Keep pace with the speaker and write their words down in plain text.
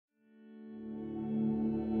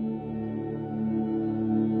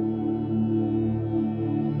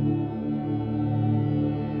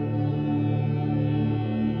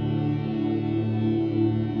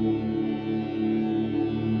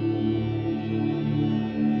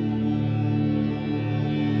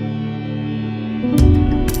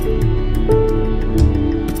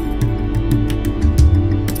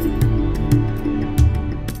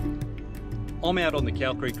I'm out on the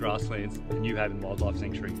Cow Creek grasslands at Newhaven Wildlife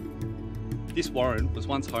Sanctuary. This warren was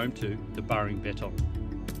once home to the burrowing bettong.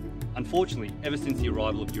 Unfortunately, ever since the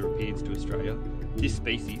arrival of Europeans to Australia, this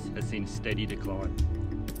species has seen a steady decline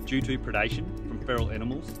due to predation from feral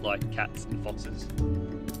animals like cats and foxes,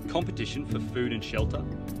 competition for food and shelter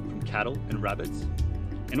from cattle and rabbits,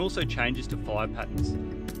 and also changes to fire patterns,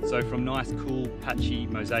 so from nice cool patchy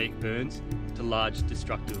mosaic burns to large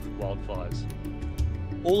destructive wildfires.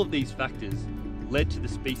 All of these factors led to the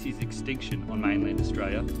species extinction on mainland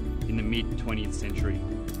Australia in the mid-20th century.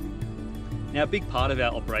 Now, a big part of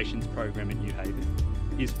our operations program at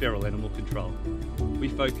Newhaven is feral animal control. We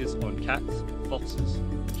focus on cats, foxes,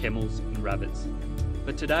 camels and rabbits.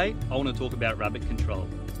 But today I want to talk about rabbit control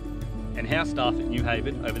and how staff at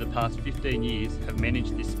Newhaven over the past 15 years have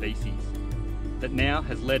managed this species that now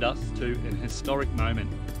has led us to an historic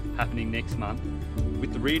moment happening next month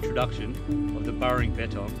with the reintroduction of the burrowing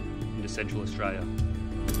bettong into Central Australia.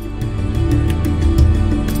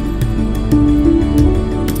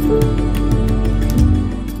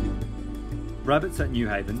 Rabbits at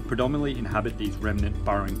Newhaven predominantly inhabit these remnant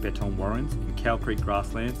burrowing bettong warrens in Cow Creek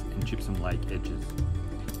grasslands and Gypsum Lake edges.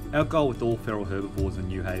 Our goal with all feral herbivores in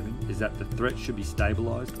Newhaven is that the threat should be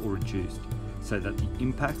stabilised or reduced so that the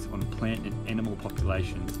impacts on plant and animal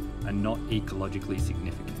populations are not ecologically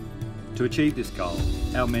significant. To achieve this goal,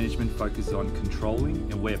 our management focuses on controlling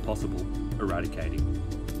and, where possible, eradicating.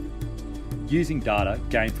 Using data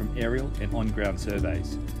gained from aerial and on-ground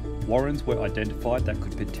surveys, warrens were identified that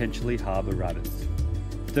could potentially harbour rabbits.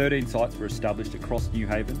 13 sites were established across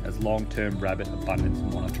Newhaven as long-term rabbit abundance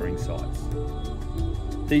monitoring sites.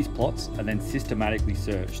 These plots are then systematically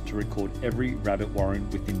searched to record every rabbit warren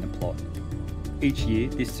within the plot. Each year,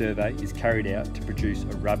 this survey is carried out to produce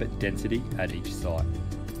a rabbit density at each site.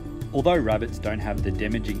 Although rabbits don't have the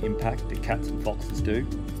damaging impact that cats and foxes do,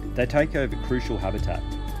 they take over crucial habitat,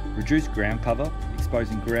 reduce ground cover,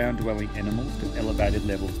 exposing ground-dwelling animals to elevated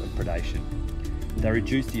levels of predation. They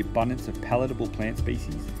reduce the abundance of palatable plant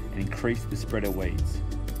species and increase the spread of weeds.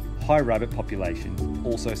 High rabbit populations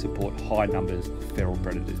also support high numbers of feral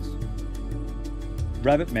predators.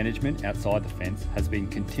 Rabbit management outside the fence has been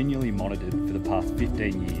continually monitored for the past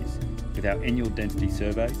 15 years with our annual density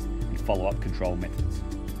surveys and follow-up control methods.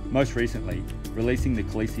 Most recently, releasing the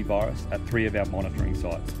Khaleesi virus at 3 of our monitoring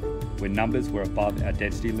sites, where numbers were above our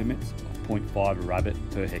density limits of 0.5 rabbit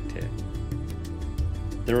per hectare.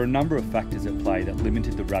 There are a number of factors at play that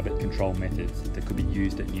limited the rabbit control methods that could be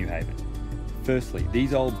used at Newhaven. Firstly,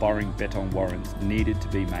 these old burrowing bettong warrens needed to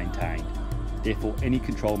be maintained. Therefore, any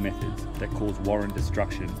control methods that cause warren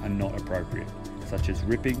destruction are not appropriate, such as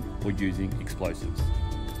ripping or using explosives.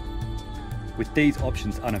 With these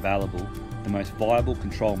options unavailable, the most viable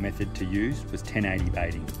control method to use was 1080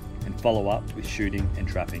 baiting and follow up with shooting and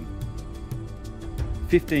trapping.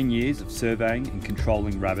 15 years of surveying and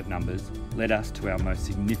controlling rabbit numbers led us to our most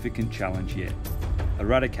significant challenge yet: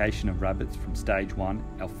 eradication of rabbits from Stage 1,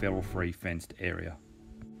 our feral-free fenced area.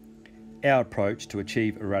 Our approach to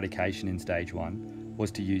achieve eradication in Stage 1 was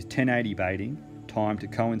to use 1080 baiting timed to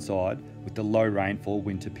coincide with the low rainfall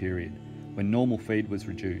winter period, when normal feed was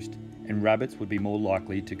reduced and rabbits would be more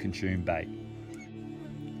likely to consume bait.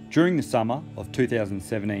 During the summer of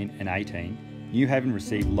 2017 and 18, Newhaven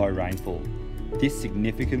received low rainfall. This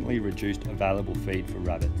significantly reduced available feed for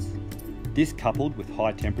rabbits. This, coupled with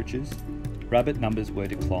high temperatures, rabbit numbers were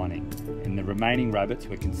declining and the remaining rabbits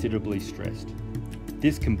were considerably stressed.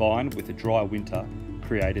 This, combined with a dry winter,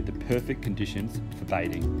 created the perfect conditions for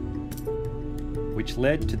baiting, which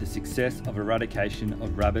led to the success of eradication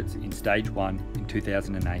of rabbits in Stage 1 in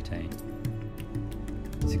 2018.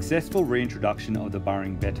 Successful reintroduction of the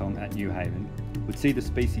burrowing bettong at Newhaven would see the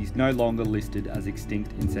species no longer listed as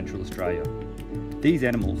extinct in Central Australia. These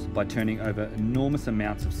animals, by turning over enormous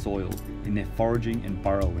amounts of soil in their foraging and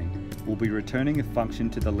burrowing, will be returning a function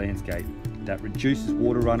to the landscape that reduces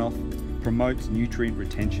water runoff, promotes nutrient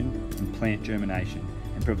retention and plant germination,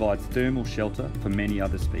 and provides thermal shelter for many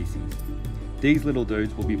other species. These little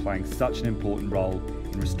dudes will be playing such an important role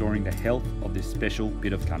in restoring the health of this special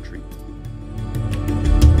bit of country.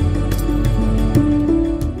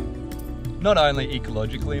 Not only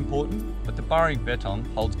ecologically important, but the burrowing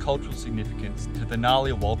bettong holds cultural significance to the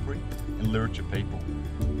Ngalia Warlpiri and Luritja people,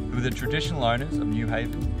 who are the traditional owners of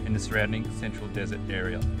Newhaven and the surrounding Central Desert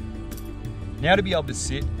area. Now, to be able to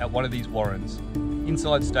sit at one of these warrens,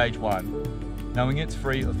 inside Stage 1, knowing it's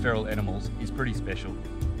free of feral animals is pretty special.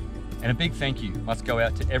 And a big thank you must go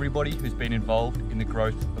out to everybody who's been involved in the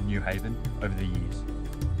growth of Newhaven over the years,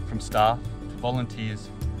 from staff to volunteers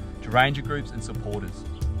to ranger groups and supporters.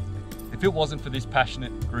 If it wasn't for this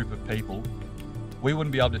passionate group of people, we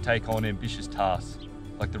wouldn't be able to take on ambitious tasks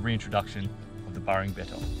like the reintroduction of the burrowing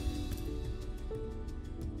bettong.